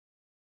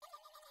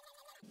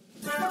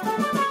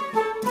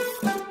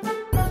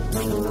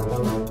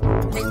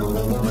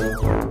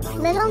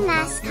Little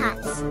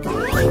mascots.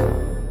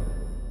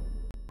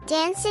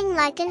 Dancing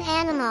like an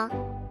animal.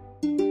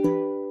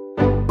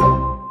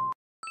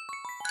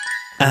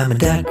 I'm a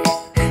duck.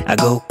 I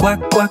go quack,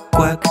 quack,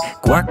 quack,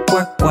 quack,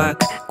 quack, quack,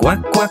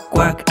 quack, quack,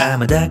 quack.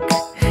 I'm a duck.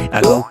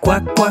 I go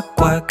quack, quack,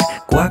 quack,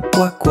 quack,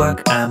 quack,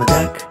 quack. I'm a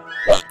duck.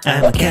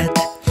 I'm a cat.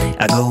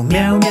 I go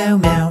meow, meow,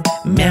 meow,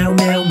 meow,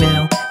 meow,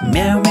 meow,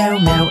 meow, meow,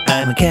 meow.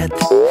 I'm a cat.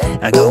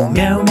 I go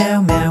meow,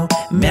 meow, meow,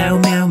 meow,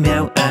 meow,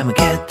 meow. I'm a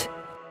cat.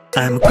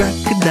 I'm a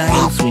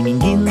crocodile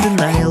swimming in the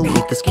Nile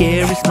with a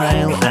scary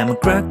smile. I'm a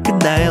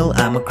crocodile,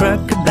 I'm a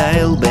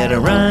crocodile. Better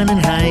run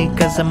and hide,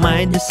 cause I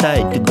might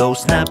decide to go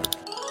snap.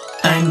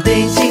 I'm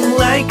dancing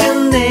like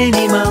an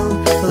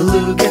animal.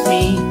 Look at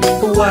me,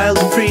 wild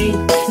and free.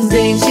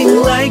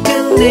 Dancing like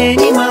an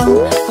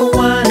animal.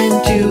 1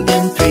 and 2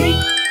 and 3.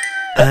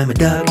 I'm a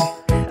dog.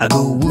 I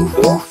go woof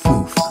woof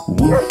woof,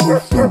 woof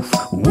woof woof,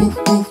 woof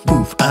woof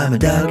woof. I'm a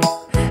dog.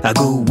 I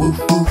go woof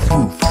woof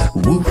woof,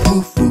 woof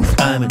woof woof.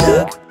 I'm a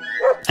dog.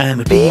 I'm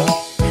a pig.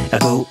 I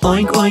go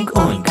oink oink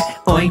oink,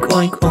 oink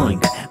oink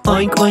oink,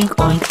 oink oink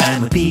oink.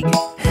 I'm a pig.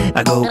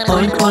 I go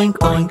oink oink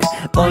oink,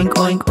 oink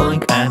oink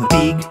oink. I'm a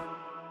pig.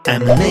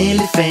 I'm an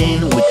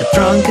elephant with a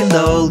trunk and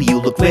all.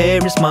 You look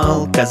very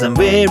small, cause I'm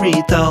very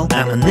tall.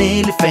 I'm an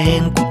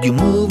elephant, could you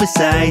move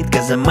aside?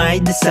 Cause I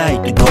might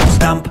decide to go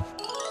stomp.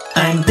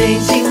 I'm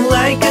dancing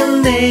like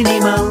an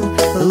animal.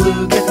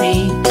 Look at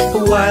me,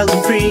 wild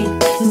and free.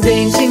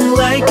 Dancing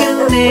like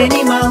an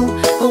animal.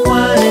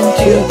 1 and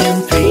 2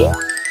 and 3.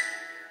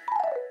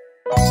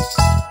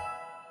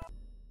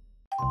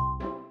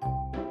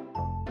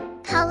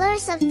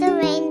 Colors of the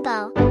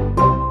rainbow.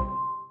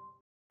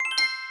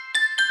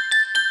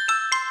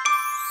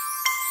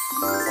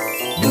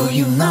 Do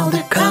you know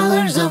the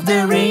colors of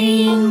the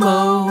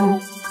rainbow?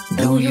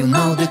 Do you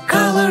know the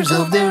colors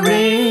of the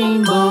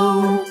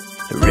rainbow?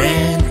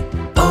 Red,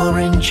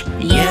 orange,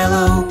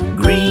 yellow,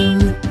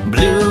 green,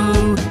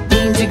 blue,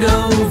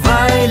 indigo,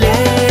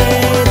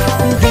 violet.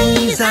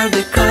 These are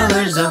the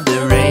colors of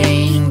the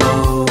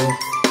rainbow.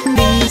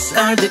 These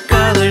are the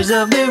colors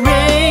of the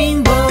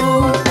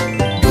rainbow.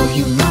 Do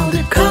you know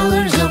the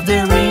colors of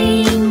the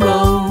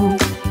rainbow?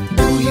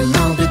 Do you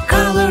know the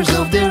colors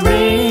of the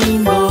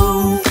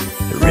rainbow?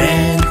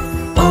 Red,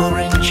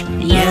 orange,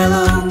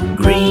 yellow,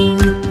 green,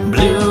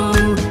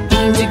 blue,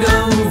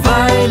 indigo,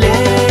 violet.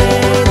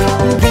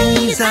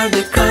 These are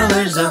the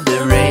colors of the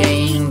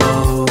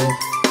rainbow.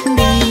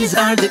 These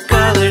are the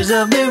colors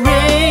of the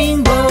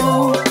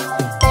rainbow.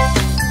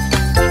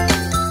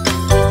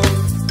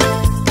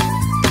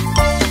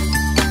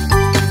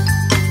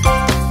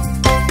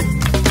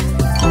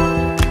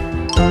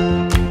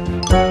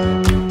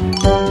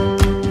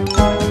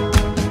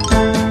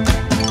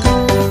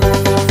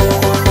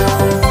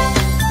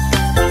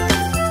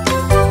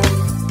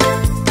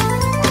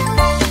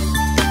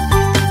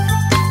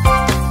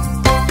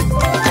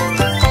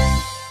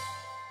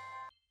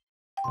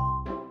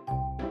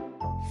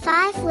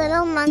 Five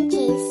little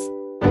monkeys.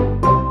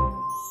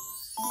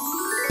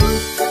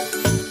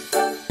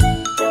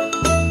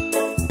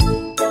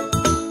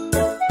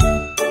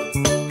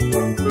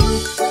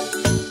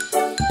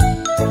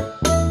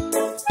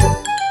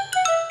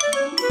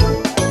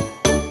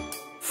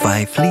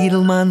 Five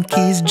little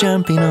monkeys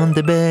jumping on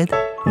the bed.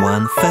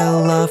 One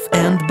fell off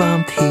and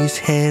bumped his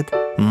head.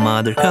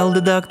 Mother called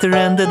the doctor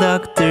and the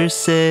doctor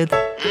said,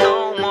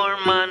 "No more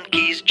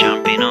monkeys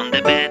jumping on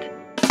the bed."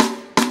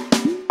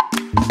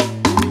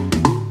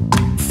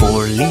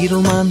 Four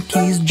little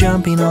monkeys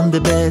jumping on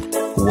the bed.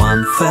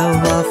 One fell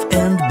off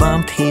and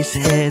bumped his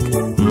head.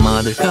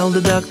 Mother called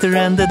the doctor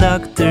and the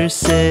doctor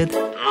said,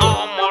 "No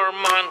more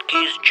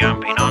monkeys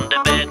jumping on the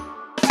bed."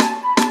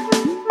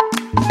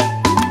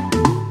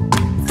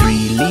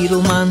 Three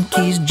little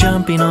monkeys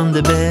jumping on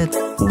the bed.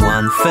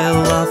 One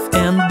fell off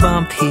and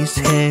bumped his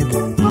head.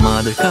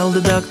 Mother called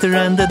the doctor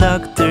and the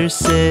doctor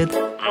said,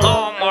 "No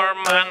more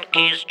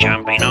monkeys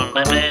jumping on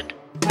the bed."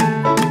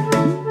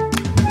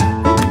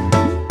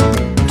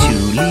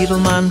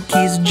 Little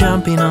monkeys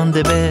jumping on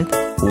the bed.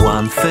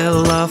 One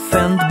fell off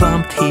and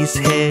bumped his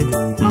head.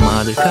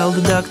 Mother called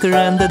the doctor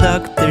and the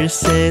doctor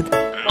said,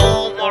 "No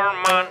more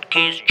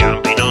monkeys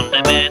jumping on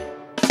the bed."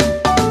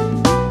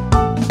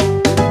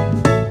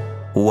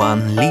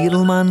 One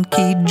little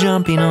monkey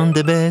jumping on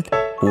the bed.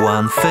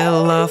 One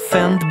fell off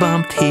and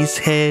bumped his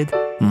head.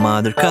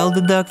 Mother called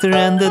the doctor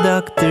and the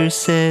doctor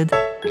said,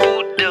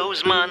 "Put those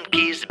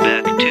monkeys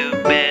back to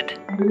bed."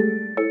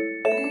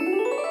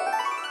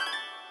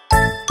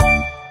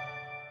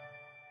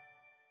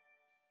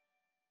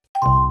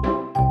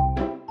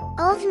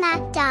 Old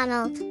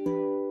MacDonald.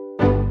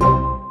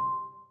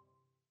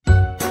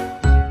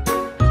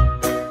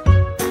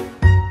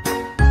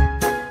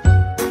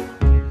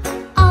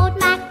 Old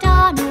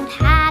MacDonald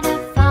had a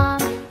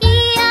farm,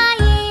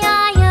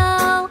 E-I-E-I-O.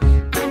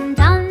 And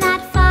on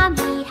that farm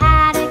he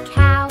had a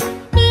cow,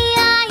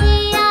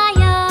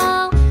 E-I-E-I-O.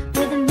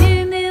 With a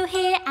moo-moo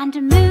here and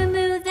a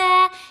moo-moo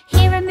there.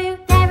 Here a moo,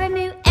 there a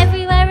moo,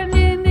 everywhere a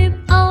moo-moo.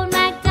 Old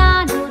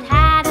MacDonald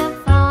had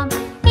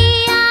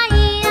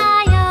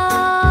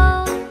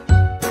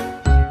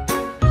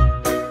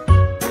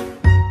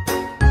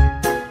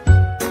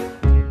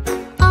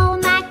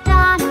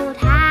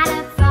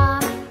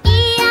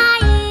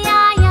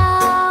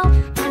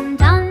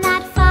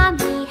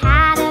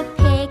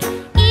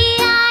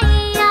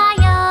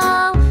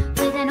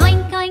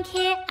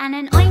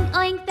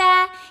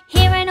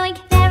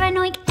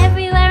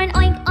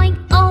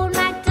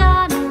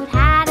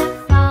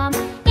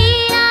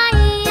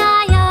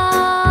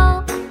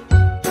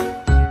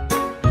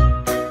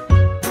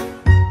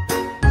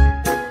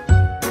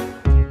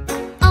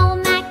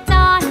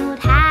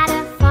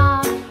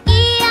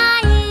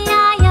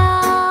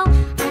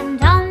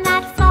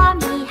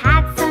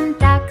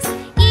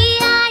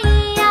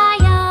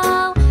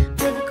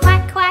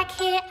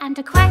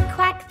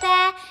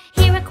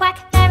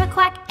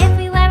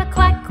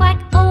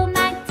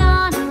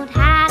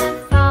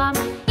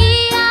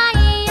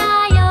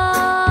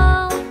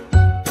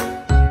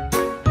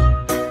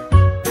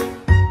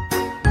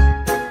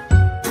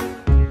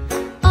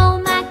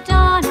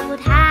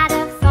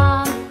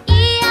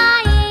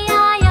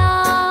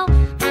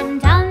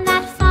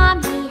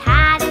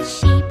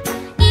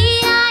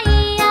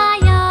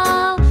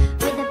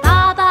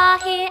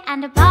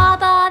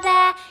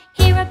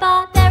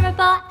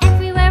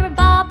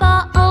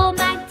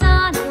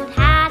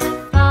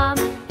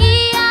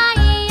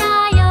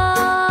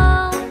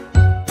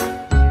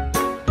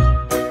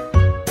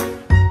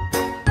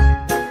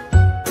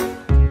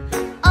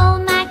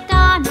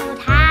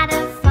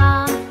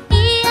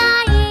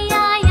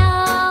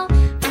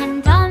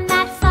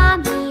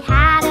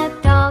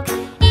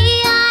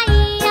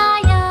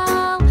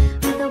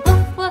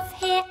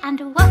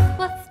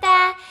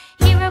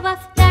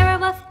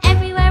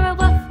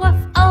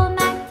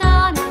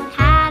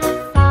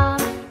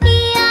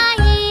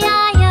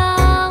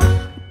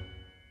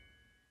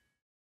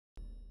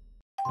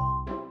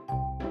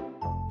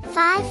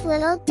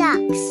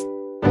ducks.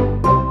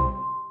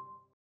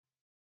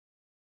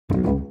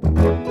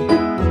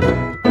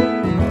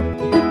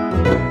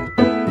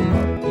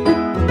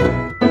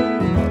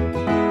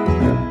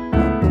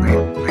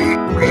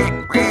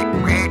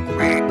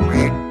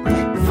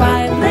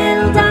 Five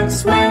little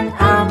ducks went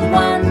out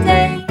one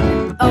day,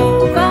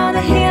 over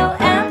the hill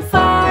and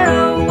far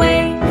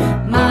away.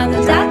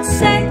 Mother duck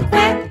said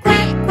quack,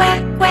 quack,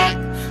 quack, quack,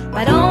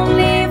 but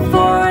only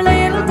four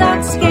little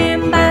ducks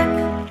came back.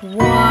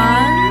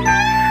 One,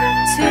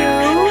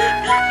 two,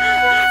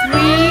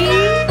 three,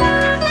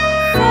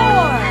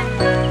 four.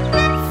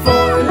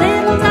 Four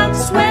little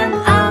ducks went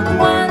out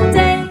one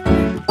day,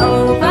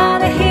 over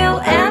the hill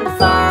and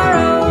far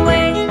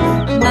away.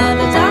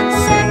 Mother duck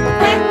said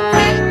quack,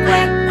 quack,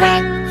 quack,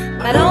 quack,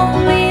 but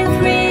only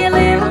three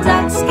little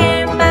ducks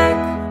came back.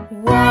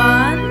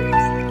 One,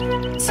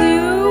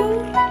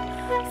 two,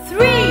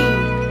 three.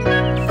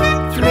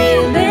 Three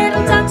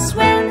little ducks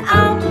went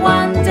out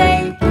one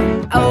day,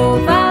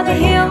 over the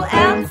hill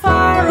and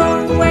far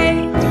away.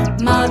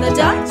 Mother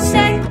duck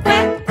said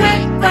quack,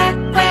 quack, quack,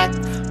 quack,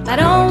 but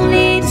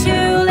only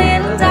two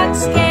little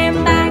ducks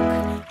came back.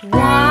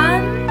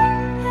 One,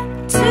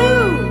 two.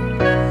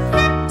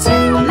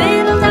 Two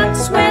little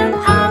ducks went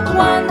out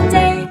one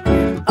day,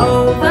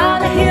 over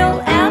the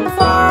hill and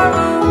far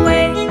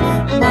away.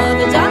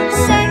 Mother duck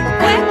said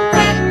quack,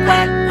 quack,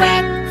 quack,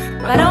 quack,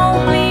 but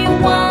only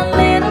one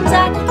little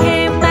duck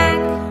came back.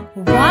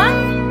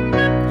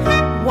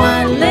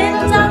 One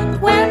little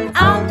duck went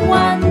out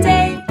one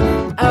day,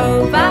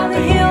 over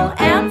the hill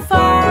and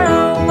far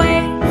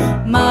away.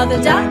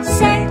 Mother duck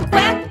said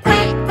quack,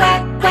 quack,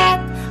 quack, quack,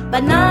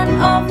 but none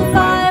of the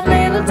five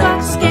little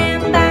ducks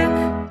came back.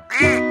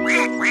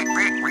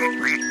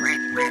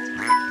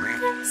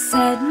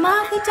 Said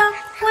Mother duck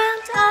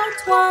went out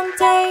one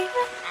day,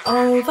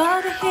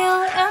 over the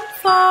hill and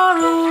far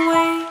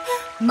away.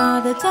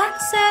 Mother duck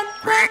said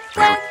quack,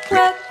 quack,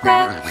 quack,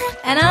 quack,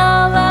 and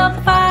all of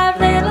the five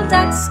little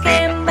ducks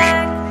came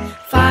back.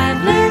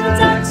 Five little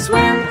ducks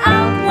went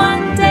out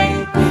one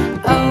day,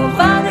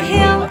 over the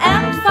hill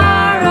and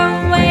far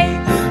away.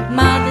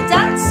 Mother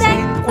duck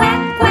said quack,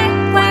 quack,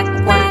 quack,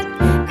 quack,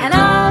 and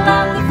all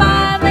of the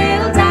five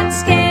little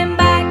ducks came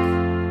back.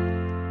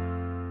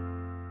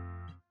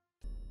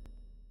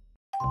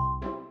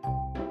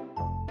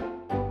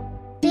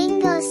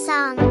 Bingo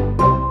song.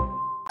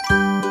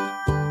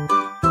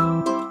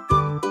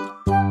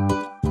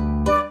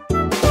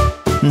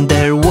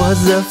 There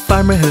was a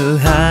farmer who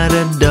had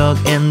a dog,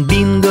 and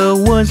Bingo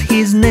was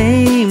his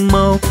name.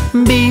 Oh,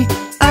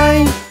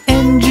 B-I-N-G-O,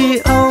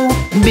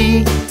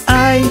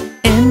 B-I-N-G-O,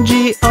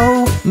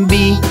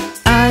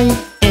 B-I-N-G-O,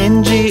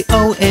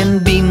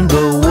 and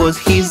Bingo was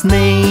his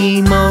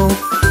name. Oh.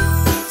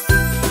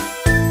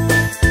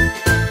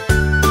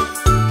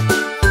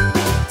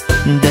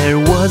 There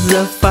was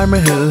a farmer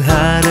who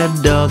had a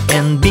dog,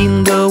 and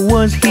Bingo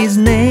was his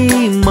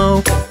name.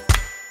 Oh,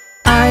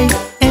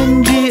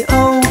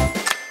 I-N-G-O,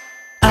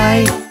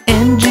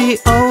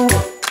 I-N-G-O,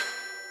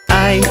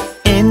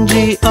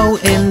 I-N-G-O,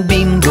 and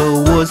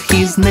Bingo was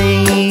his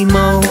name.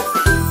 Oh.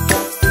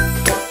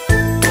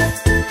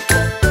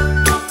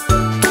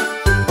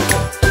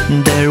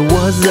 There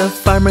was a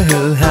farmer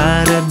who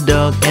had a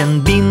dog,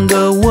 and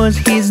Bingo was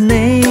his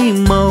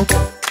name. Oh,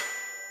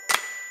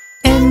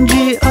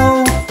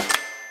 N-G-O,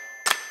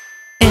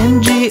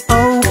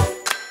 N-G-O,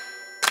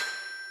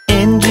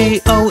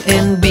 N-G-O,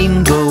 and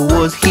Bingo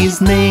was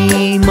his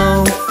name.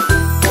 Oh.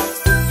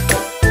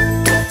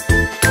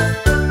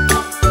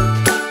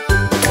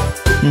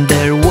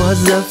 There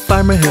was a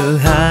farmer who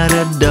had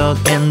a dog,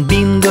 and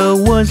Bingo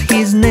was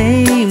his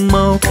name.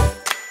 Oh,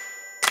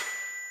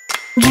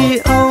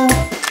 G-O,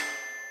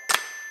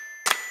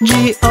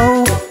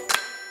 G-O,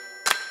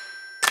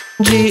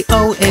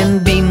 G-O,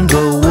 and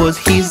Bingo was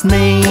his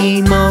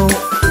name. Oh.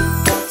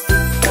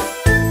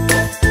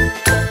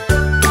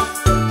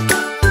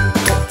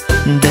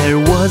 There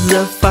was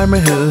a farmer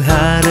who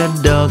had a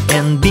dog,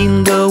 and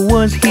Bingo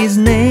was his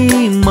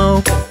name.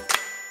 Oh,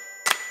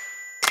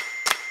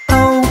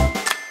 oh,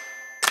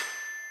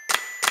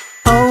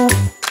 oh,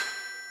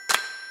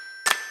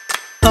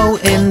 oh,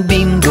 and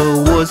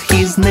Bingo was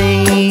his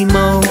name.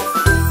 Oh.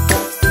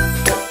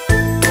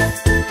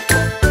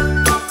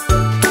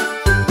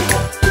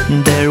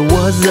 There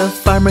was a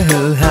farmer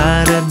who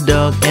had a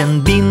dog,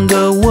 and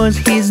Bingo was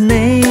his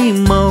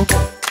name. Oh.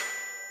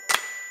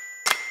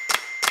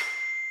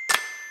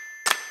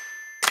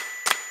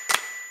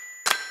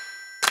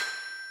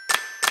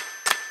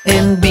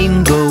 And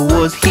Bingo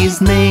was his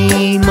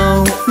name.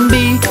 Oh,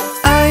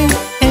 B-I-N-G-O,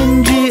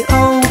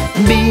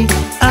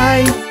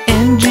 B-I-N-G-O,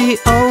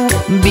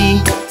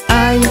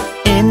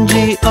 B-I-N-G-O,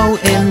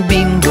 and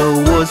Bingo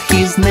was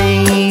his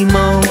name.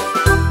 Oh.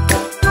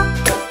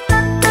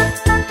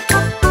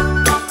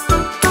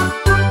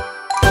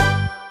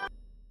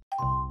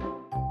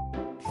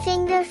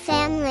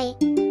 FingerFamily.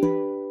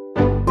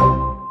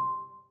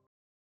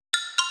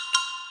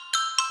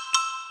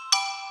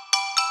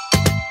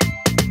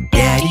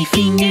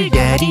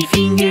 Daddy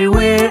finger,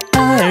 where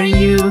are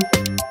you?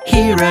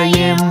 Here I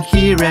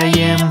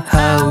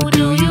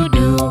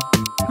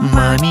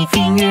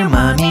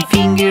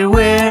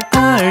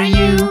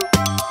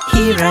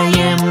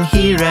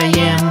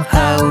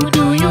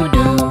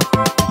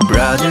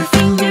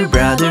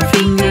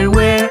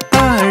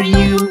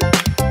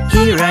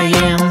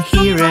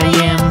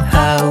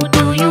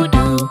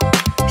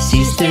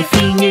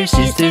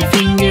sister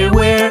finger,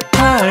 where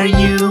are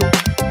you?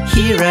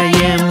 Here I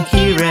am,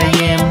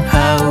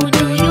 how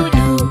do you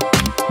do?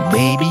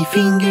 Baby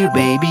finger,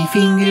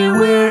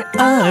 where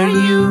are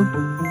you?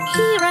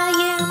 Here I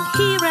am,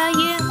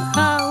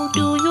 how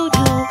do you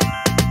do?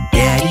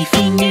 Daddy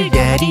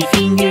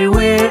finger,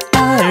 where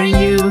are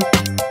you?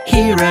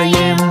 Here I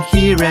am,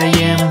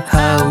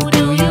 how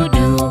do you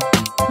do?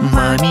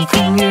 Mommy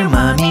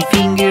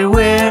finger,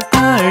 where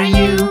are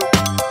you?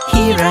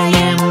 Here I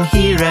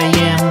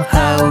am,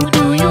 how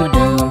do you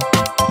do?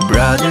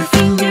 Brother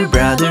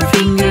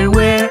finger,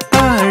 where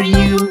are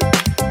you?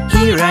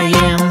 Here I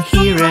am,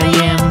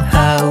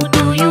 how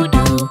do you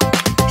do?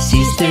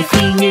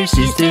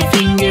 Sister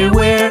finger,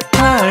 where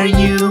are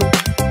you?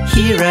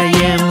 Here I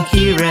am,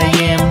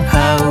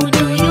 how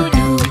do you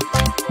do?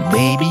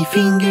 Baby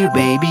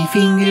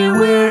finger,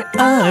 where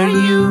are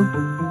you?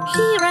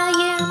 Here I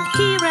am,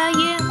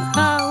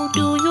 how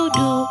do you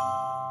do?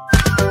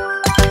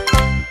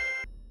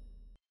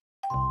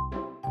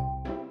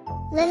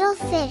 Little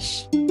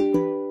fish.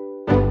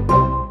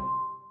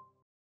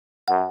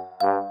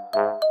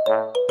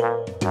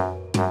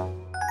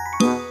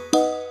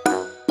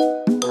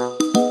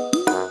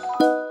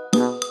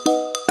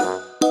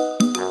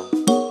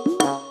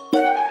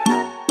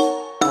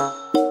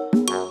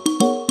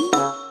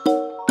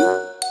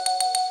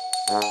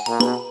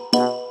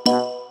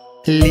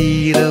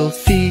 Little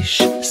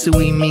fish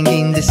swimming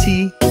in the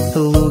sea,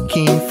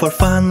 looking for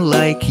fun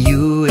like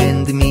you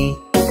and me.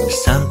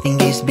 Something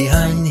is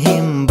behind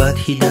him but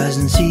he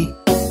doesn't see.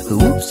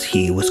 Oops,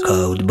 he was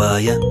caught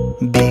by a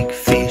big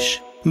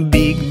fish.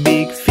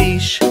 Big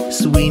fish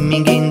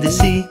swimming in the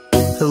sea,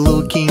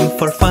 looking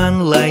for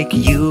fun like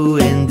you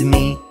and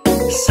me.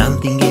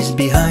 Something is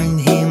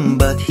behind him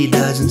but he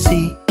doesn't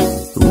see.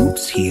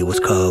 Oops, he was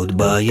caught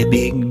by a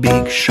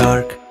big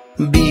shark.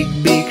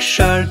 Big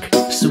shark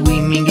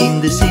swimming in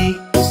the sea,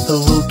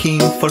 looking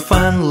for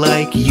fun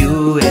like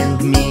you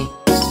and me.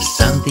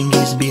 Something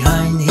is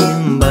behind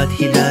him but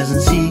he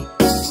doesn't see.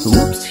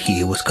 Oops,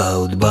 he was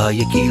caught by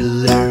a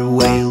killer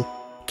whale.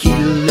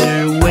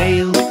 Killer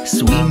whale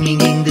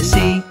swimming in the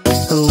sea,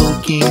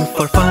 looking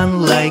for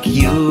fun like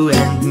you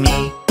and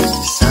me.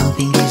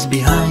 Something is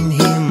behind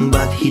him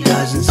but he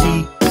doesn't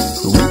see.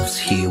 Oops,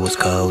 he was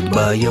caught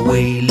by a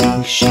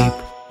whaling ship.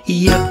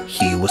 Yep,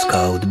 he was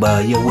caught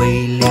by a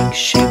whaling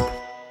ship.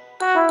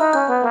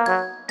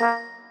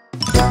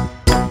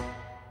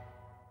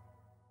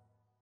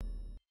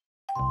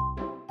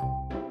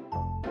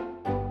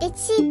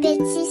 Itsy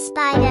Bitsy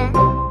Spider.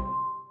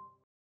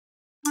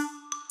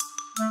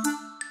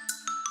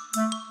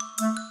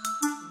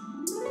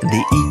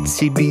 The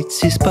itsy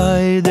bitsy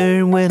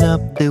spider went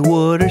up the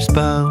water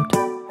spout.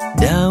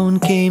 Down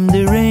came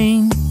the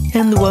rain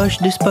and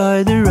washed the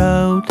spider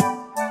out.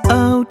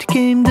 Out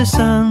came the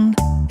sun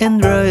and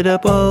dried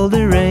up all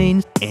the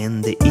rain.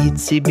 And the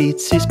itsy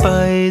bitsy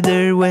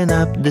spider went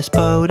up the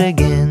spout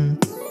again.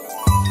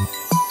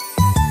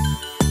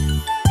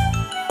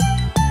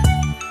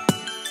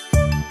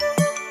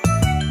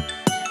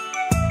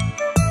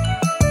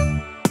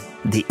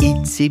 The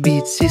itsy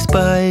bitsy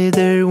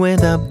spider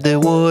went up the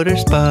water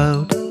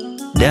spout.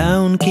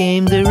 Down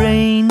came the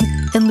rain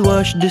and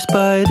washed the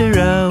spider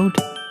out.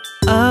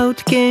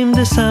 Out came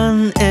the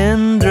sun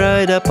and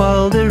dried up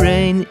all the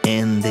rain.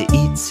 And the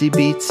itsy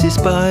bitsy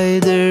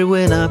spider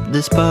went up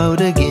the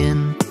spout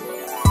again.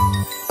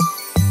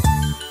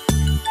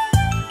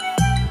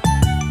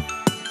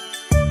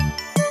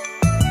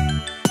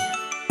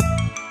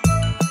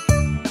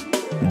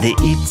 The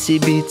itsy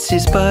bitsy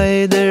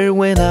spider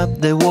went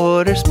up the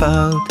water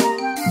spout.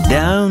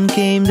 Down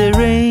came the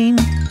rain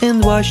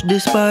and washed the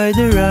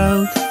spider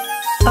out.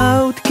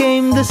 Out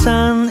came the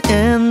sun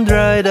and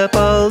dried up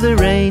all the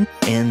rain.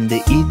 And the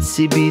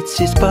itsy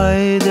bitsy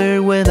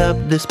spider went up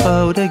the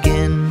spout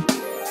again.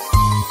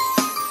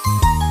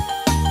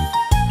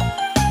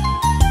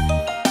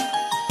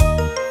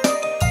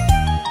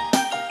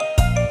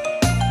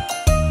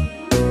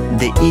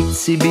 The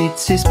itsy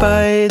bitsy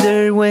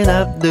spider went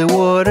up the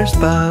water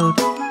spout.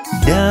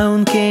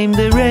 Down came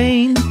the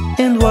rain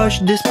and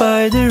washed the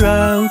spider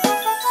out.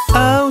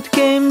 Out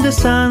came the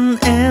sun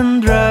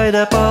and dried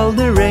up all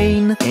the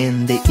rain.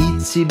 And the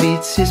itsy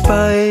bitsy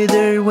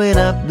spider went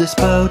up the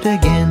spout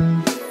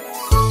again.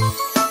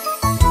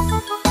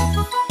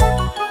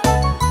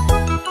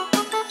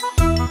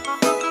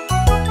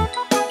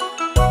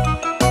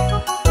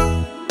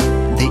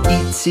 The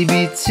itsy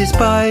bitsy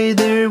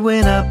spider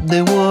went up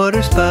the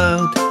water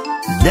spout.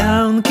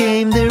 Down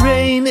came the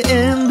rain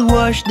and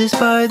washed the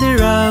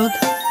spider out.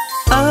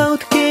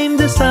 Out came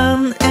the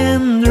sun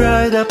and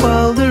dried up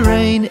all the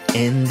rain.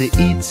 And the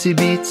itsy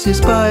bitsy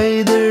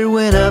spider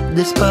went up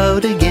the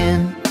spout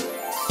again.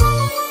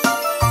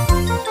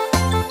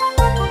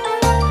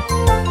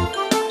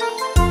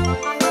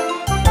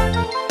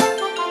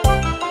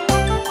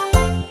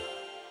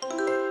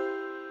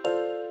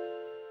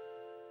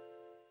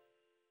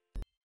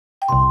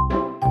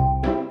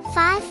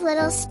 Five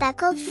little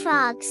speckled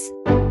frogs.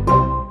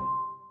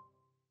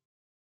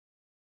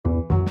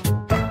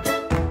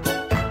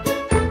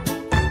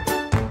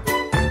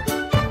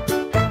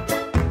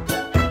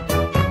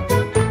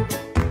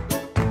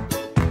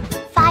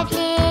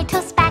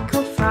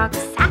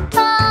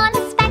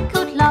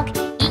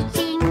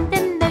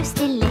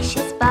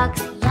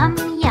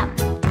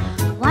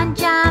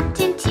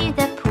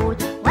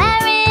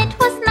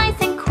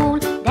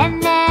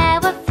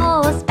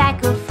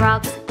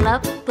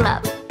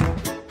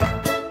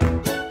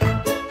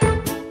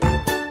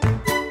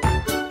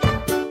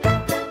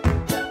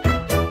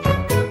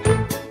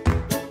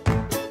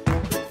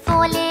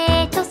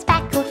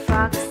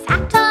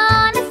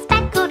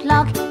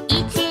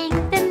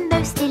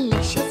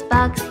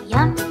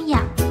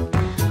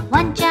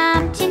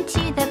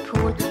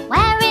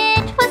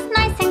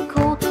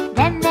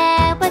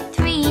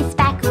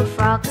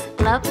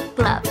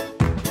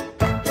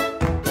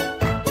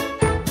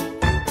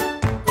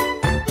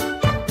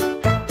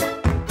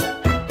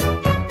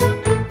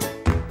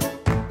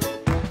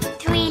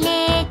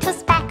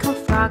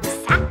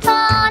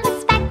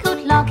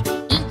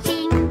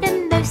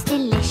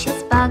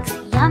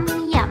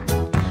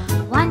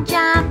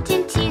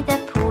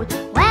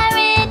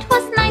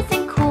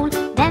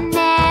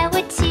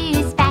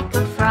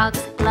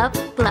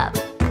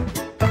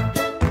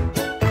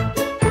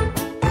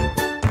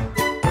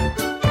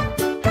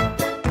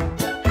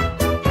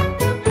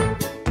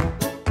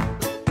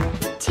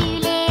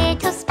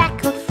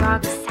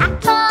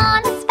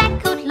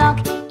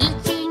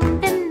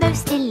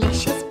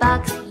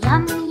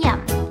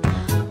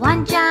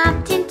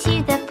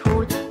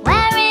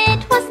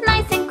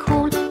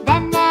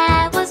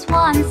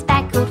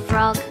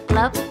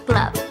 glub,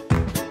 glub.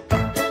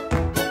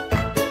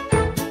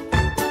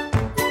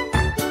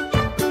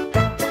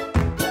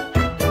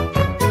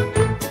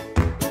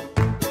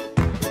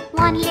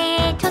 One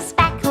little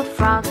speckled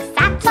frog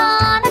sat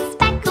on a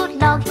speckled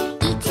log,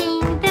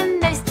 eating the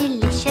most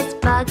delicious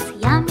bugs.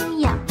 Yum,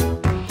 yum.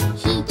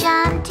 He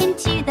jumped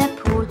into the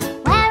pool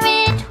where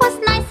it was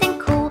nice and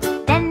cool.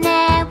 Then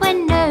there were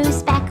no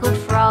speckled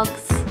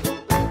frogs.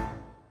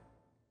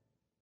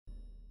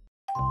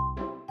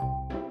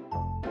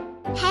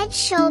 Head,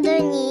 shoulder,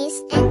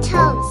 knees, and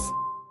toes.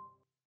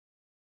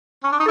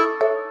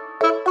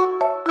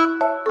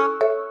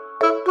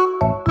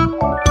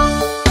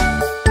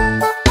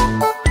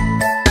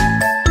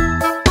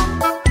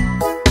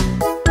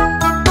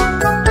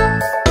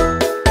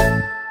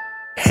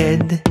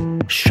 Head,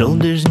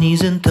 shoulders,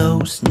 knees and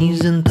toes,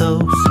 knees and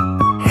toes.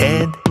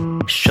 Head,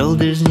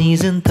 shoulders,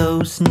 knees and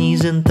toes,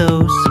 knees and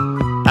toes.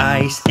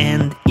 Eyes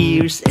and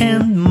ears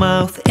and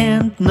mouth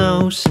and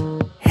nose.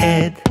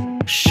 Head,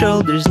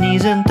 shoulders,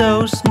 knees and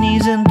toes,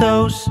 knees and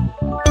toes.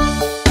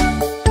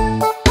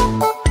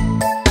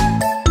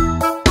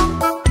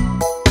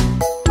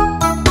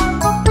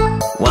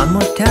 One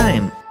more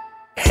time.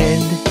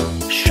 Head,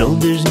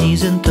 shoulders,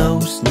 knees and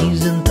toes,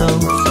 knees and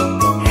toes.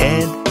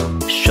 Head,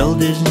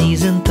 shoulders,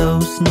 knees and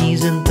toes,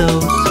 knees and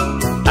toes.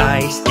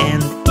 Eyes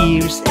and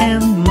ears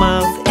and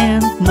mouth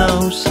and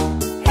nose.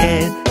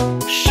 Head,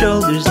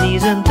 shoulders,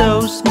 knees and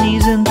toes,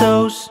 knees and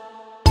toes.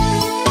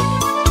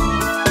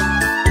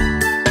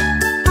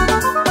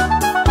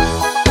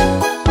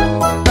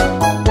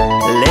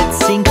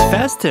 Let's sing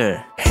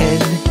faster.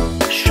 Head,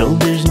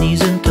 shoulders,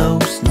 knees and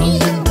toes,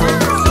 knees and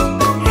toes.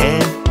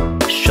 Head,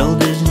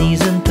 shoulders,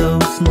 knees and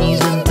toes,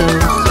 knees and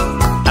toes.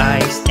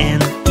 Eyes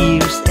and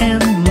ears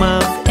and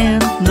mouth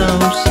and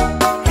nose.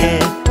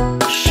 Head,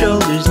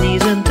 shoulders,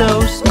 knees and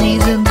toes,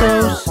 knees and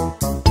toes.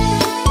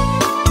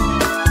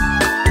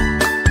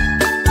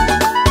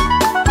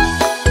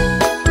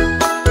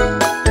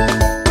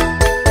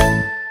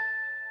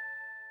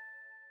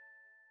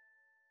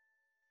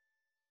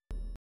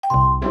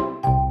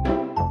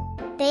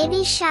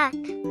 Baby shark.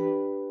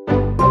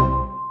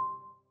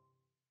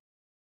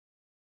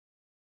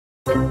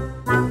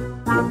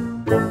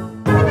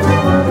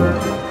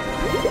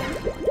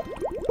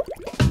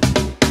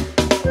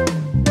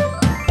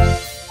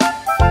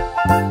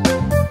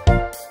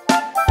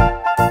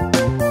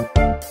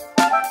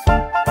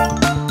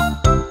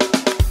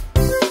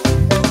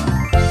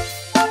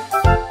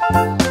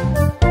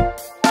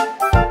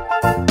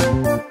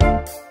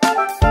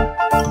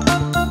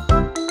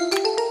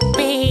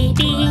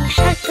 Baby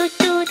shark, doo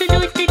doo doo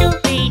doo doo doo.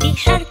 Baby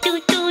shark, doo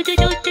doo doo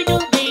doo doo doo.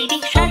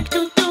 Baby shark,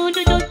 doo doo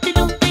doo doo doo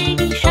doo.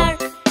 Baby shark.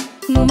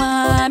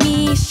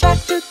 Mommy shark,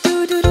 doo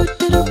doo doo doo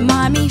doo doo.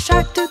 Mommy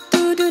shark, doo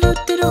doo doo doo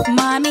doo doo.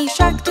 Mommy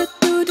shark, doo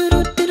doo doo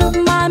doo doo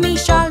doo. Mommy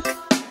shark.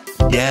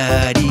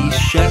 Daddy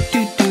shark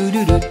doo doo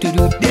doo doo doo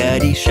doo.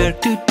 Daddy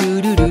shark doo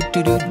doo doo doo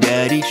doo doo.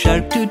 Daddy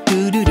shark doo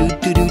doo doo doo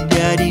doo doo.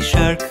 Daddy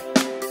shark.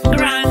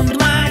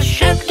 Grandma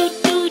shark, doo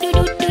doo doo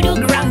doo doo doo.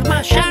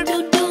 Grandma shark,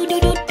 doo doo doo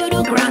doo doo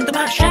doo.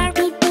 Grandma shark,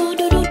 doo doo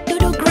doo doo doo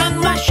doo.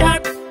 Grandma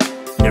shark.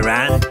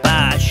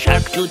 Grandpa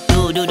shark doo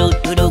doo doo doo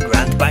doo doo.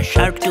 Grandpa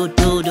shark doo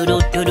doo doo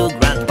doo doo doo.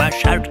 Grandpa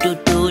shark doo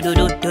doo doo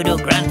doo doo doo.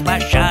 Grandpa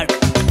shark.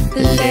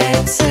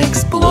 Let's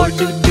explore,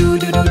 doo doo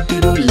doo doo doo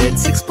doo.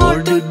 Let's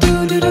explore, doo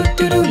doo doo doo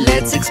doo doo.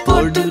 Let's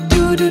explore, doo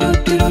doo doo doo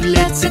doo doo.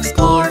 Let's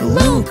explore.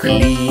 Look,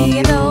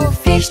 little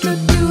fish, doo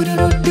doo doo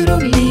doo doo doo.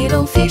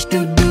 Little fish,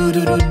 doo doo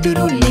doo doo doo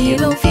doo.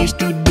 Little fish,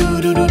 doo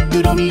doo doo doo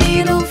doo doo.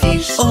 Little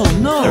fish. Oh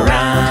no!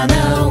 Run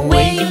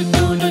away,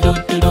 doo doo doo doo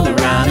doo doo.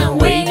 Run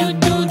away, doo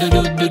doo doo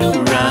doo doo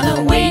doo. Run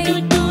away,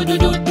 doo doo doo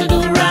doo doo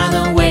doo. Run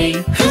away.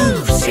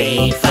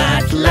 Safe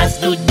at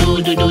last, doo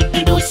doo doo doo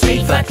doo doo.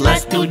 Safe at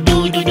last, doo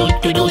doo doo doo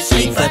doo doo.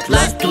 Safe at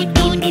last, doo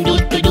doo doo doo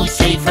doo doo.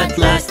 Safe at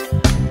last.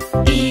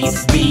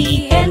 It's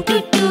the end,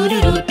 doo doo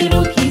doo doo doo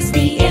doo. It's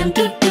the end,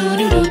 doo doo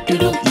doo doo doo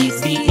doo.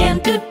 It's the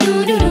end, doo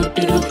doo doo doo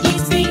doo doo.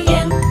 It's the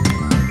end.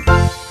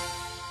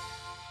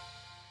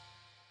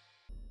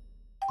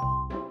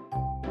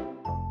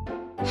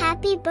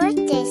 Happy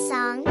birthday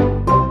song.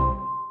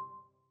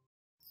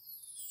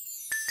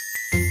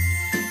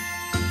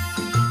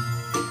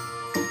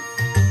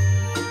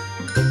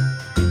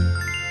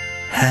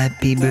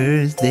 Happy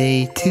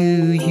birthday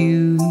to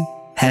you.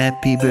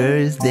 Happy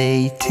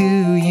birthday to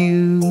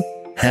you.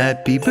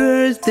 Happy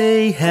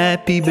birthday,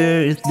 happy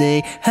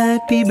birthday,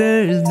 happy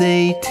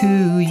birthday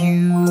to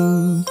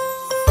you.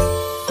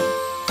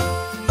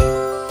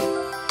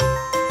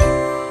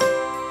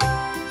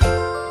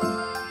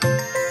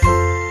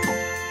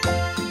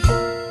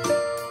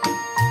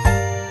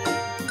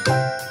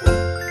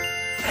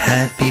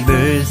 Happy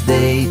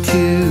birthday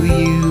to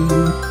you.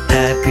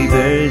 Happy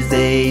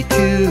birthday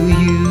to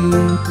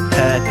you.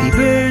 Happy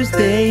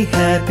birthday,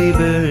 happy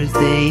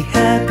birthday,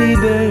 happy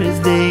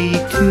birthday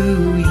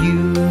to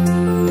you.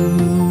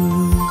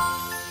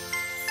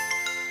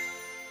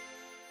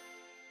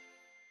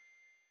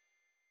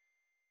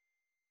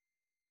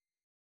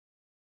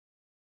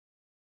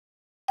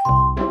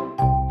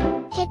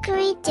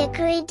 Hickory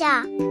dickory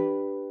dock.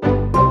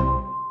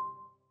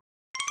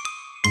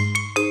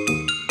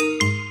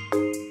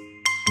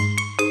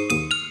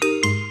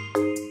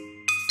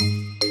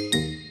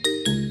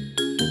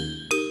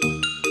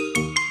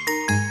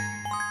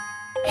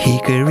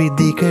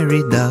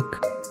 hickory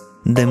dock.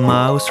 The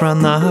mouse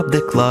ran up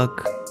the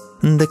clock.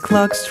 The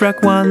clock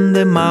struck one,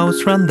 the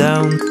mouse ran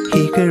down.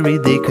 Hickory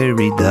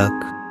dickory dock.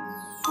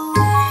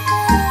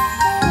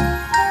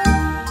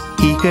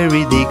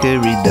 Hickory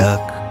dickory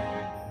dock.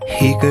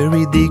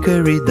 Hickory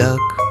dickory dock.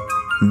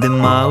 The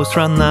mouse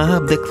ran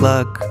up the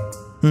clock.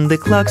 The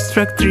clock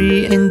struck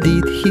three, and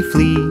did he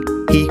flee?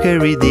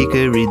 Hickory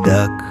dickory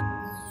dock.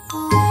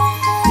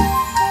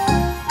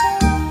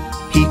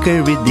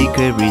 Hickory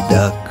dickory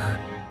dock.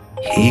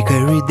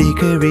 Hickory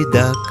dickory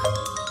dock.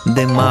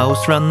 The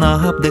mouse ran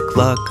up the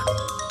clock.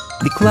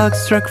 The clock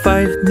struck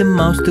five, the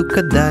mouse took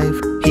a dive.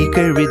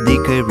 Hickory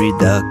dickory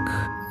dock.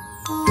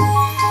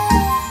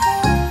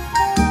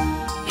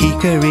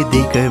 Hickory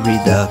dickory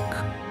dock.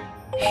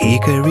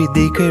 Hickory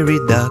dickory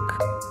dock.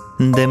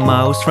 The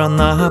mouse ran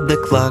up the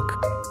clock.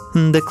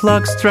 The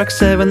clock struck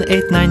 7,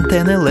 8, 9,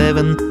 10,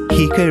 11.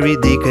 Hickory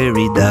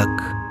dickory dock.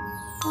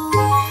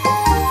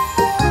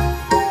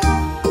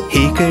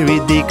 Hickory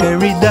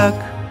dickory dock.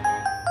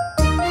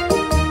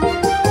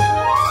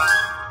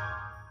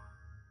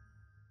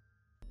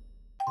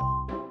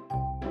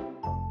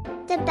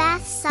 The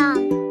bath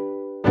song.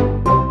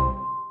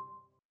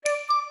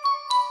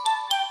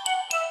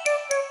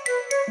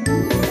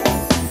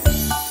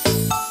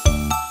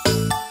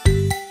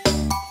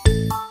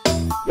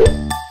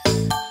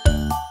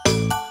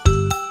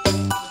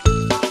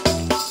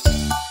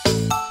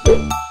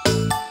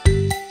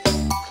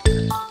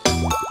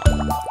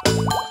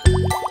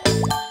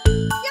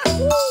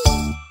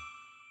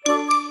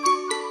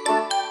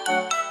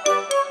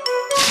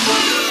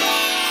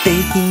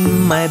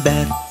 Taking my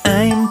bath,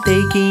 I'm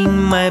taking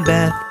my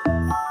bath.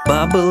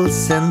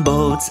 Bubbles and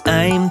boats,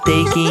 I'm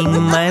taking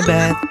my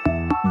bath.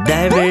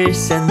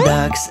 Divers and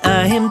ducks,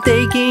 I am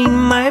taking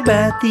my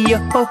bath.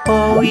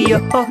 Yo-ho-ho,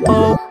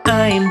 yo-ho-ho,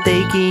 I'm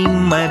taking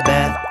my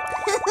bath.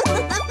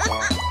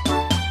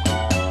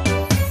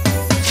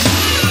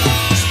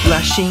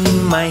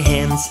 Splashing my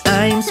hands,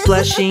 I'm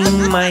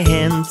splashing my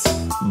hands.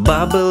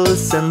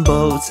 Bubbles and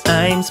boats,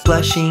 I'm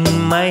splashing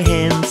my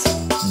hands.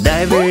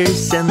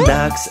 Divers and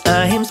ducks,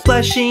 I am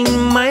splashing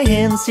my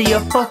hands.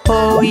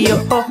 Yo-ho-ho,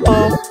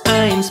 yo-ho-ho,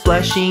 I'm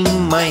splashing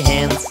my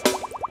hands.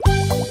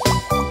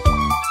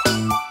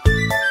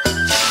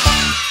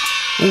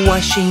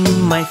 Washing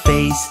my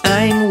face,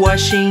 I'm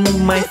washing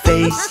my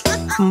face.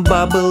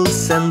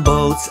 Bubbles and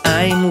boats,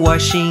 I'm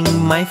washing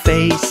my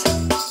face.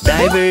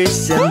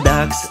 Divers and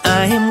ducks,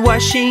 I am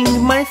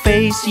washing my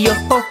face.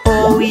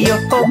 Yo-ho-ho,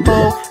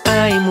 yo-ho-ho,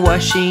 I'm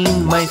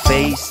washing my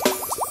face.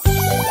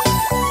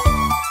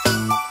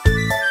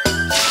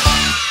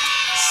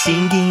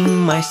 Singing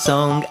my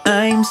song,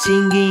 I'm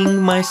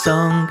singing my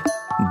song.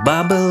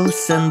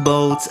 Bubbles and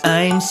boats,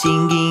 I'm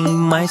singing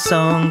my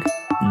song.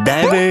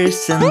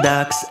 Divers and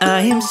ducks,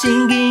 I am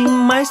singing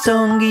my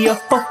song.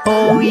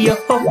 Yo-ho-ho,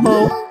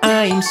 yo-ho-ho,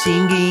 I'm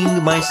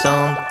singing my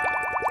song.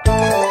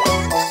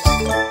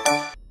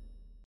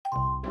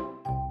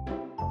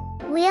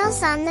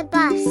 Wheels on the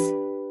bus.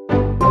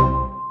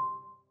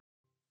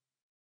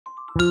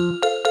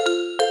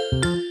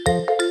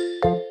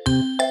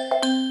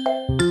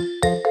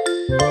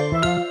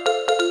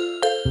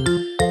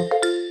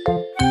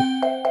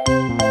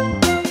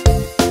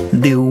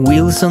 The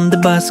wheels on the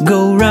bus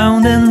go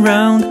round and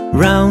round,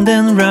 round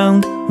and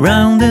round,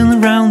 round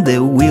and round.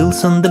 The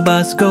wheels on the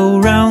bus go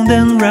round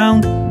and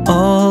round,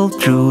 all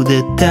through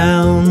the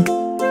town.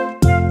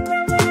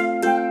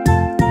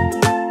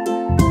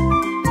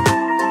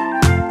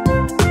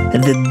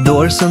 The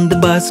doors on the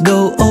bus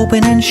go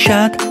open and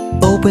shut,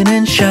 open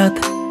and shut,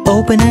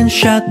 open and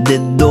shut. The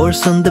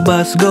doors on the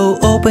bus go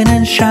open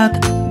and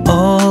shut,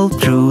 all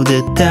through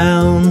the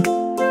town.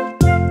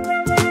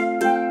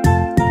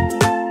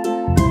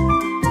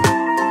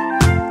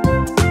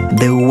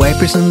 The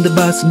wipers on the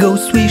bus go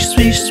swish,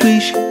 swish,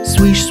 swish,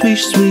 swish,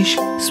 swish, swish,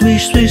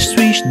 swish, swish,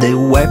 swish. The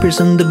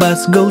wipers on the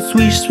bus go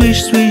swish,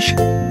 swish, swish,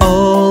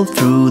 all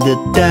through the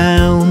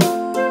town.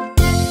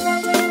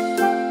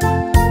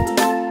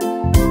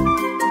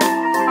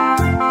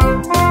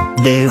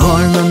 The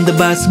horn on the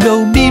bus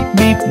go beep,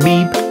 beep,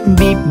 beep,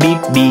 beep,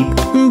 beep, beep,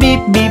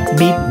 beep, beep,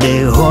 beep.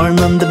 The horn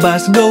on the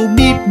bus go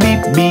beep,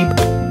 beep, beep,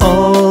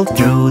 all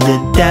through the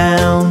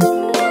town.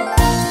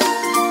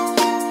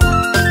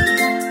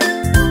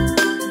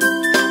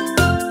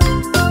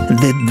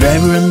 The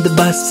driver on the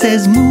bus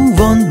says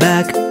move on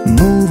back,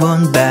 move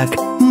on back,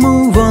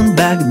 move on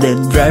back. The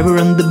driver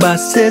on the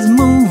bus says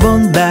move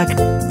on back,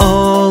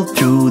 all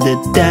through the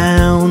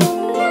town.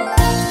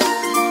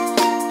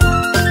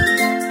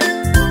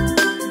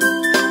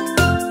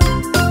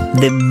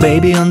 The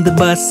baby on the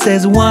bus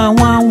says wah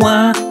wah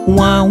wah,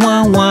 wah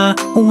wah wah,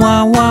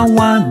 wah wah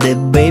wah. The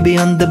baby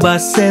on the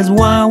bus says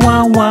wah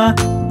wah wah,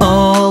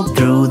 all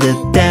through the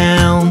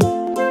town.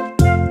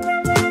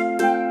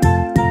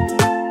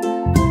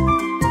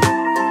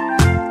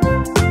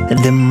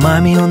 The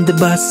mommy on the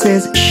bus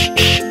says shh,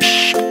 shh,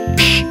 shh,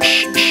 shh,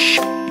 shh,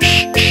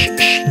 shh,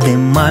 shh. The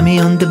mommy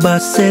on the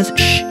bus says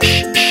shh,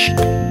 shh, shh,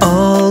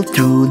 all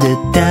through the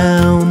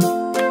town.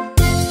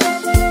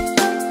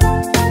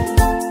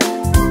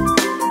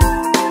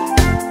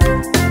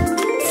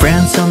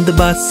 Friends on the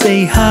bus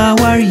say, how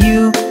are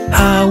you?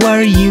 How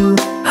are you?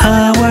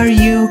 How are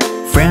you?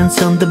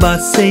 Friends on the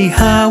bus say,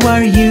 how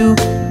are you?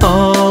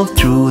 All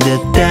through the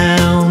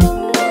town.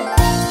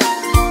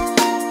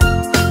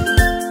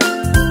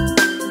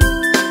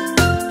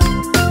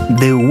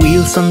 The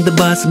wheels on the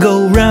bus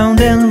go round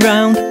and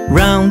round,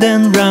 round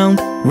and round,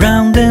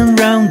 round and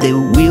round. The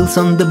wheels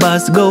on the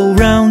bus go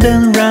round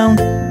and round,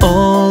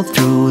 all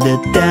through the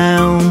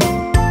town.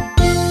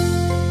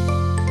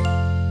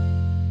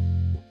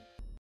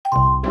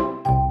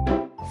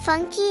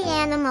 Funky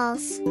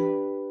animals.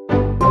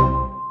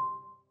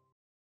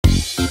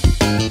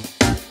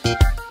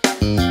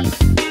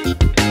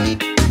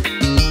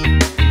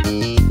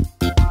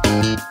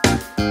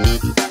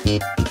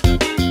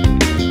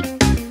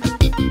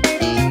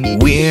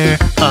 We're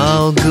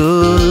all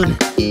good,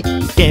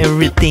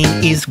 everything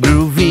is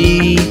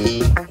groovy.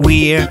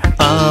 We're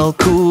all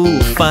cool,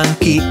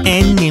 funky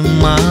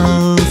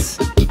animals.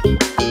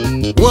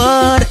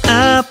 What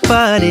a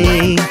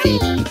party,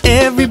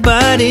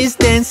 everybody's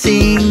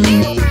dancing.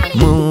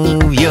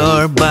 Move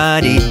your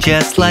body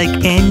just like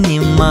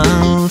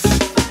animals.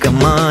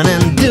 Come on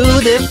and do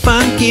the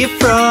funky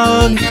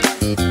frog,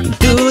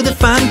 do the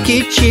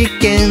funky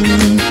chicken,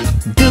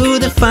 do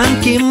the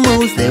funky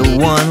moose, the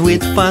one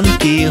with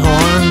funky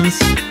horns.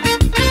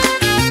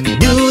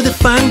 Do the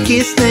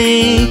funky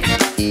snake,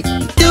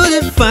 do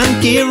the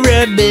funky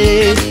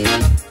rabbit.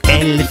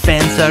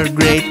 Elephants are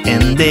great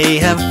and they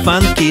have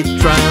funky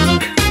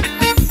trunk.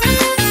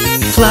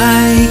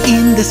 Fly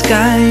in the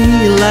sky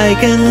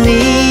like an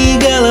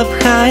eagle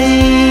up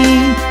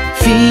high,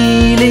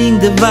 feeling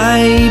the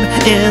vibe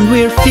and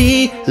we're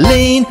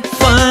feeling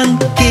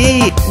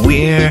funky.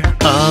 We're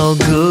all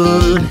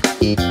good,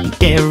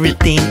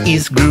 everything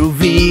is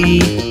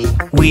groovy.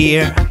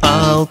 We're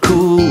all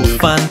cool,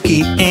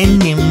 funky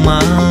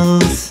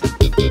animals.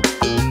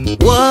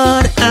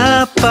 What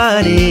a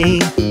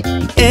party,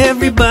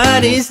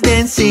 everybody's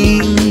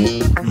dancing.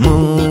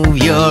 Move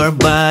your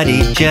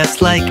body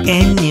just like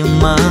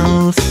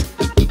animals.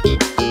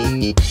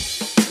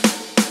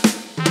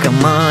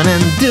 Come on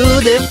and do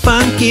the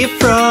funky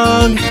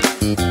frog,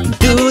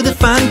 do the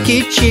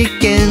funky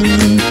chicken,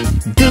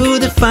 do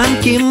the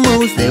funky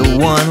moose, the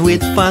one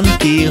with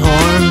funky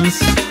horns.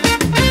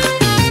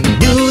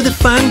 Do the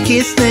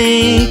funky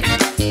snake,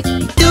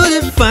 do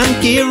the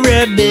funky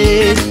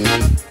rabbit.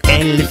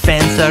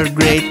 Elephants are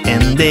great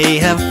and they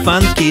have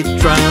funky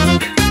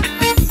trunk.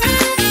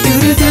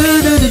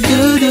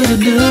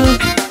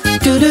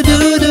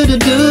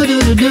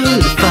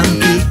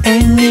 Funky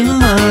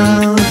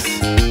animals,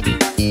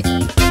 we're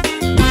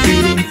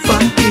feeling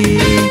funky.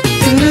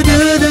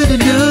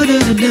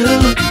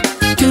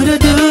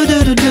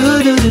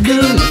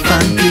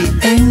 Funky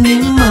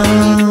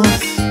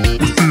animals,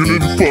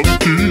 we're feeling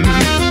funky.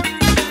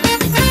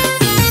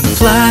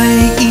 Fly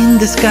in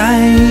the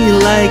sky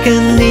like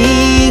an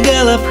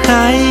eagle up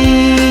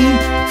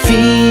high,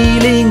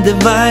 feeling the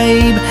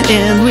vibe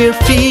and we're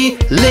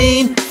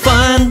feeling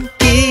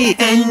funky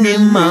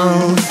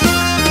animals.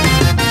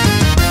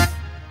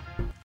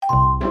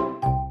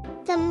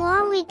 The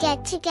more we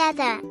get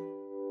together.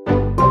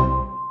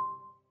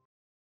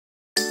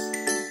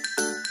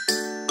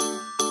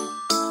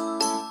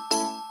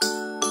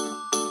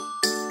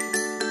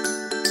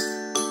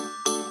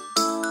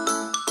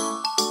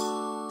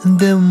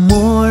 The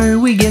more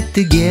we get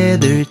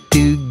together,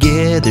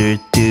 together,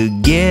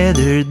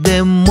 together.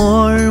 The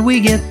more we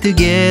get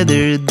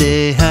together,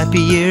 the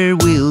happier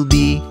we'll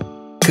be.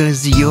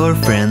 'Cause your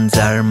friends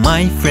are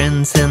my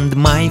friends and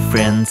my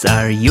friends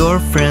are your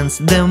friends.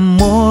 The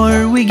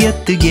more we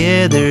get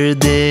together,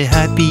 the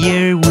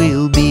happier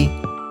we'll be.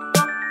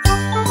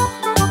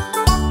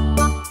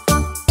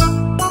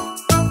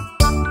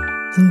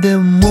 The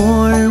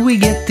more we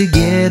get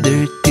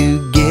together,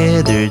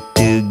 together,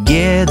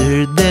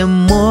 together. The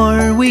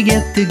more we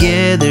get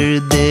together,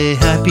 the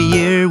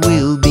happier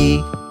we'll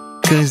be.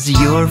 'Cause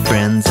your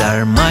friends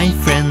are my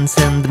friends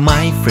and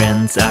my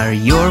friends are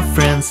your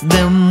friends.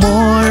 The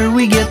more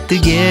we get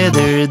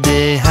together,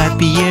 the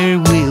happier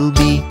we'll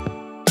be.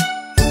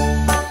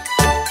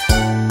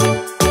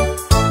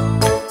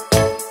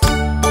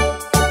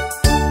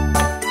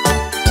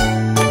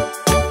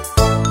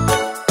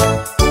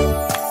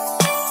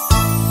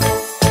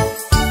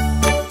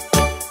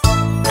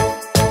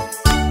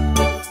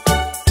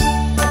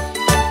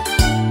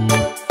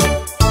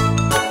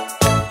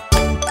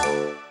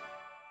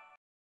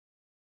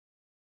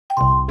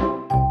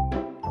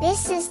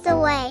 This is the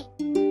way.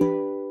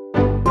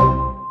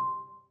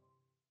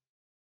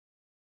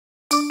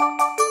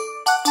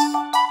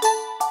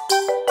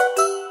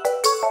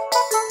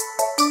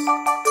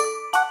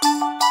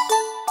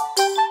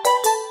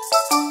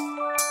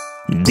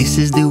 This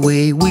is the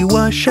way we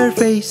wash our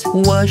face,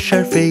 wash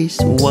our face,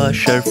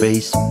 wash our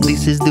face.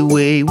 This is the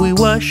way we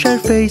wash our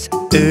face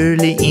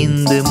early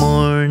in the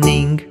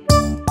morning.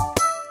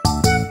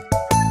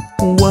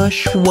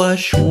 Wash,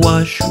 wash,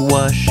 wash,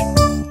 wash.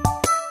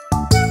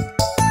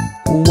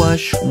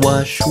 Wash,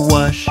 wash,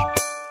 wash.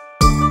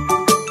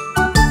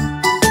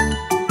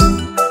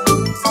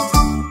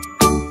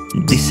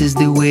 This is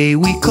the way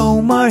we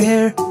comb our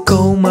hair,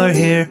 comb our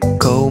hair,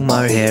 comb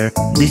our hair.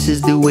 This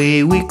is the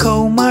way we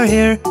comb our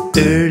hair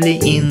early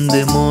in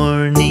the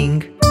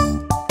morning.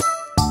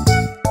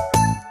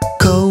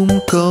 Comb,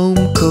 comb,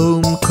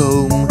 comb,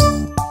 comb.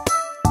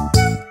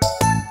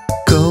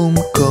 Comb,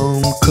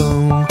 comb,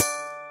 comb.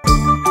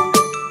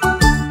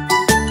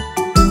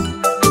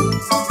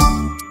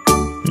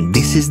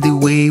 This is the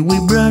way we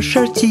brush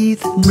our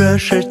teeth,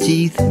 brush our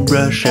teeth,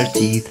 brush our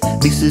teeth.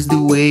 This is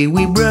the way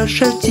we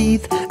brush our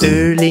teeth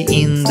early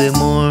in the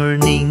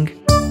morning.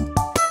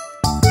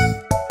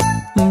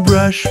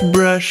 Brush,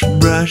 brush,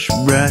 brush,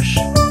 brush.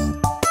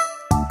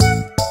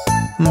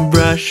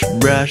 Brush,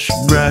 brush,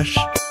 brush.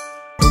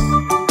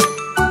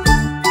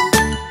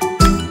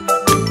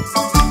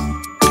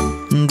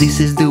 This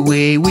is the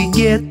way we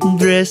get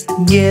dressed,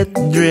 get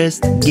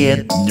dressed,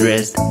 get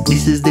dressed.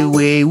 This is the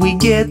way we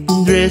get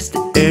dressed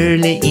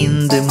early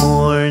in the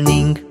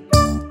morning.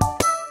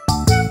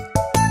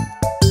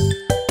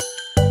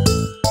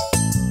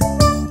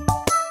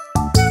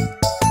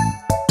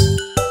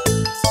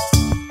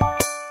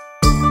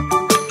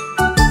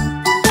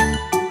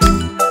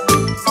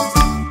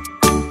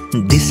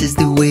 This is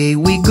the way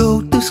we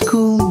go to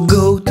school,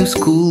 go to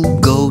school,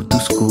 go to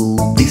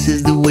school. This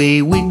is the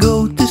way we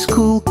go to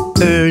school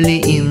early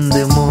in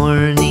the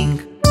morning.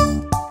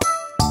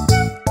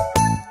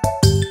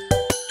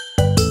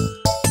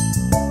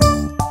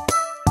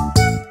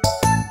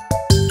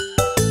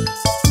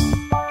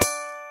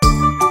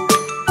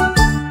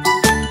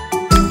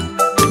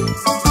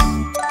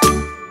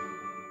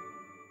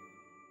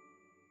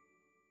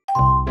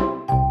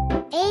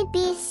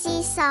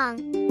 ABC song.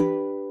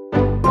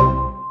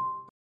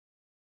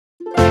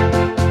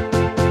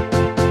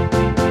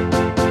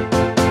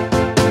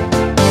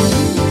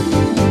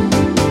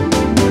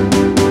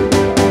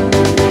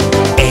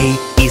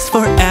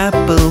 For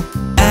apple,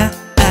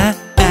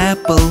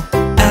 apple,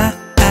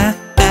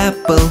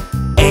 apple.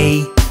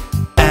 A,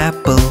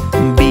 apple.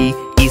 B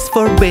is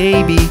for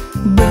baby,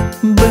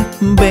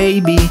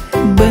 baby,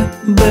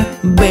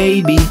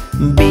 baby.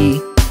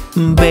 B,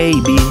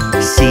 baby.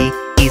 C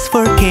is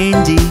for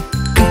candy,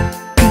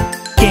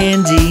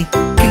 candy,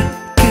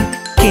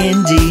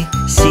 candy.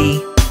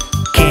 C,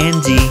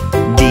 candy.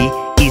 D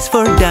is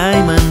for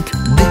diamond,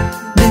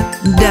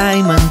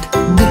 diamond,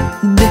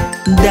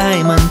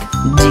 diamond.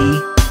 D,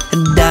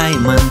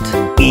 diamond.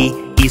 E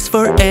is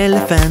for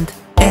elephant,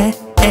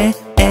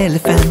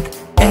 elephant,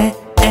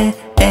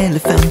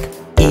 elephant.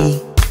 E,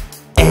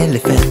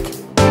 elephant.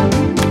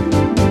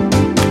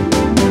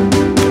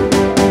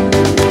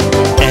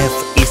 F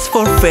is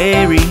for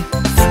fairy,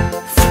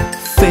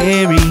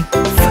 fairy,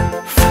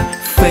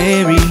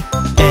 fairy.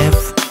 F,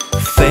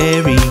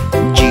 fairy.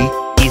 G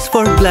is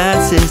for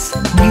glasses,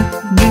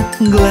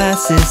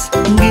 glasses,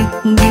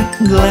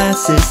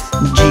 glasses.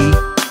 G,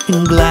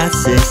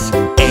 glasses.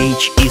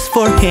 H is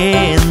for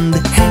hand,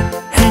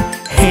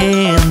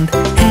 hand,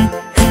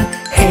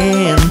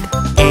 hand.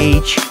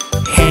 H,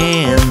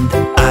 hand.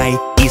 I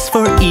is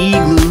for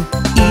igloo,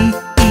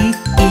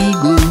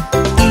 igloo,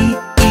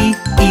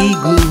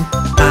 igloo.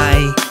 I,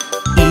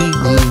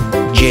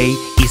 igloo. J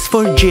is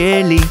for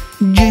jelly,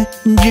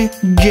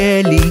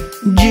 jelly,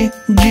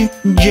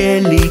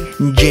 jelly.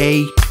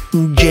 J,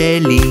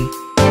 jelly.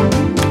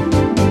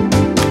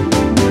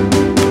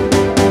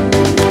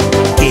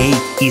 K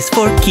is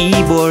for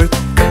keyboard,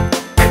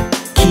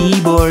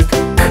 keyboard,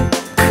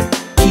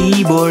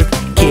 keyboard.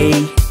 K,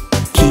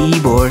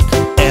 keyboard.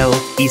 L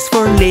is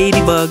for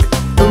ladybug,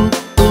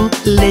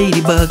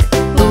 ladybug,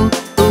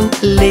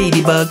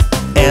 ladybug.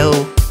 L,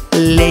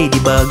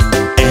 ladybug.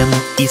 M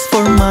is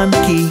for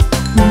monkey,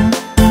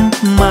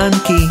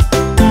 monkey,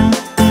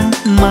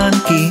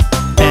 monkey.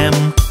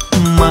 M,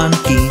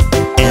 monkey.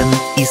 N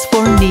is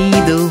for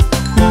needle,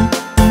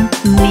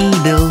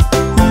 needle,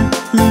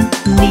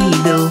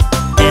 needle.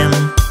 N,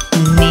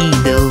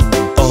 needle.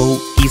 O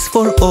is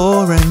for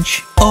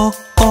orange,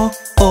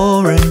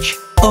 orange,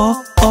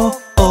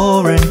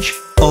 orange.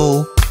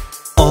 O,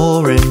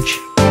 orange.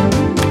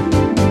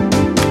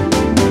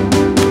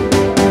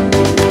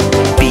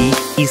 P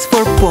is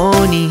for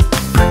pony,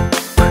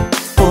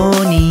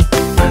 pony,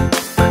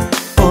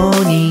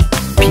 pony.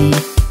 P,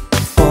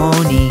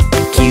 pony.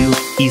 Q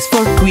is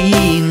for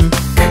queen,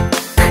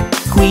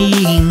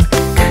 queen,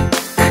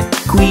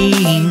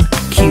 queen.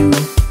 Q,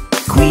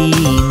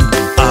 queen.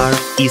 R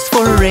is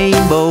for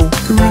rainbow,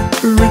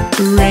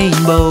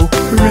 rainbow,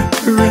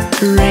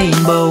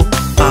 rainbow.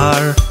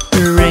 R,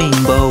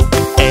 rainbow.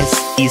 S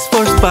is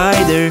for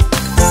spider,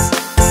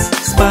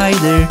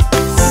 spider,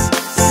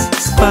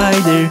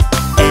 spider.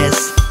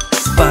 S,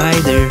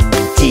 spider.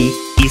 T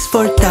is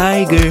for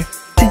tiger,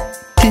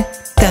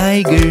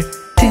 tiger,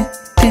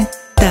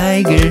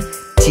 tiger.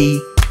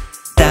 T,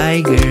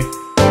 tiger.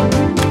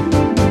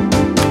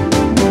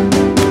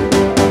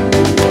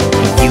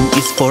 U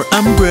is for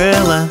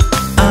umbrella,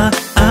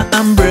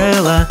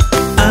 umbrella,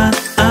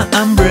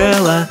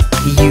 umbrella.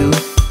 U,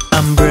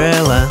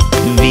 umbrella.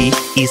 V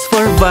is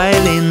for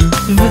violin,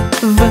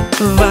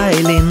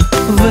 violin,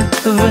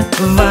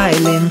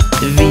 violin.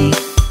 V,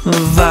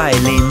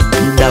 violin.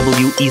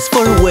 W is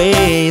for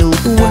whale.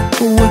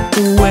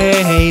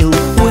 Whale.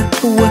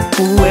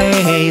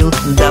 Whale.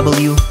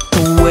 W.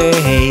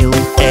 Whale.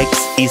 X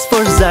is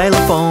for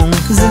xylophone.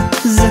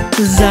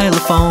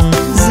 Xylophone.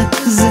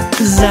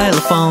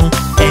 Xylophone.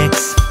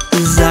 X.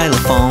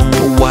 Xylophone.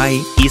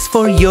 Y is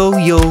for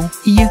yo-yo.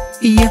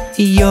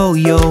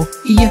 Yo-yo.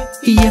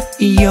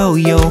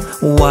 Yo-yo.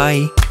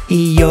 Y.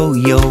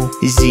 Yo-yo.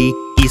 Z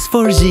is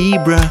for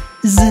zebra.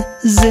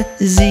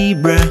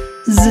 Zebra.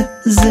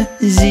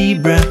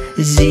 Zebra.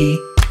 Z.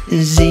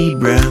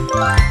 Zebra.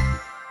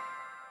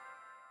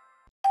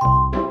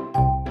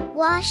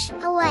 Wash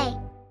away.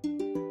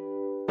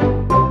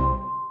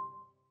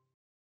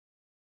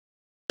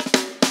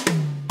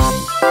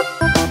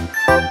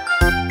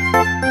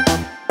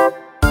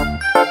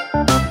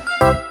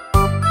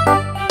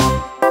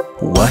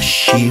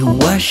 Washy,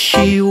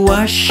 washy,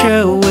 wash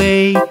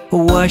away.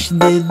 Wash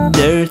the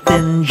dirt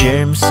and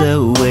germs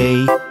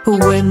away.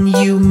 When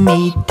you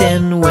meet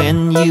and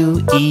when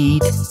you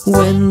eat,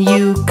 when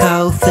you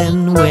cough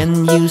and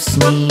when you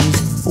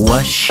sneeze.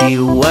 Washy,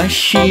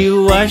 washy,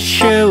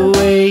 wash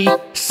away.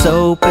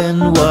 Soap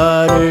and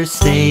water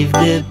save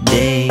the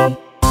day.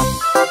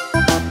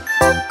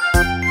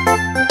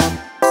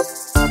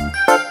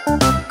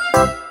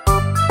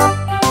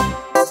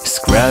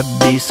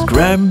 Scrubby,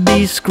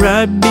 scrubby,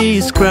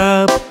 scrubby,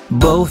 scrub.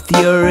 Both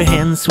your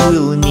hands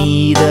will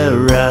need a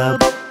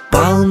rub.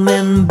 Palm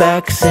and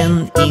backs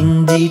and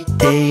in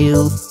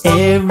detail.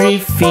 Every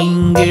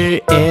finger,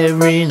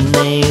 every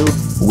nail.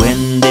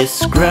 When the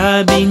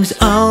scrubbing's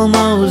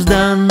almost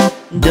done,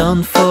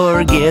 don't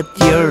forget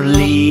your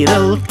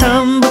little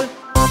thumb.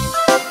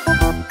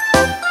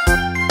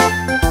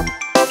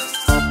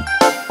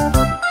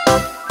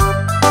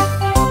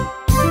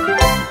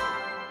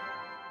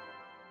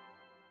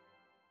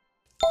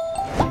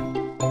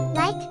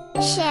 Like,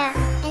 share,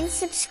 and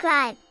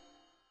subscribe.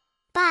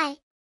 Bye.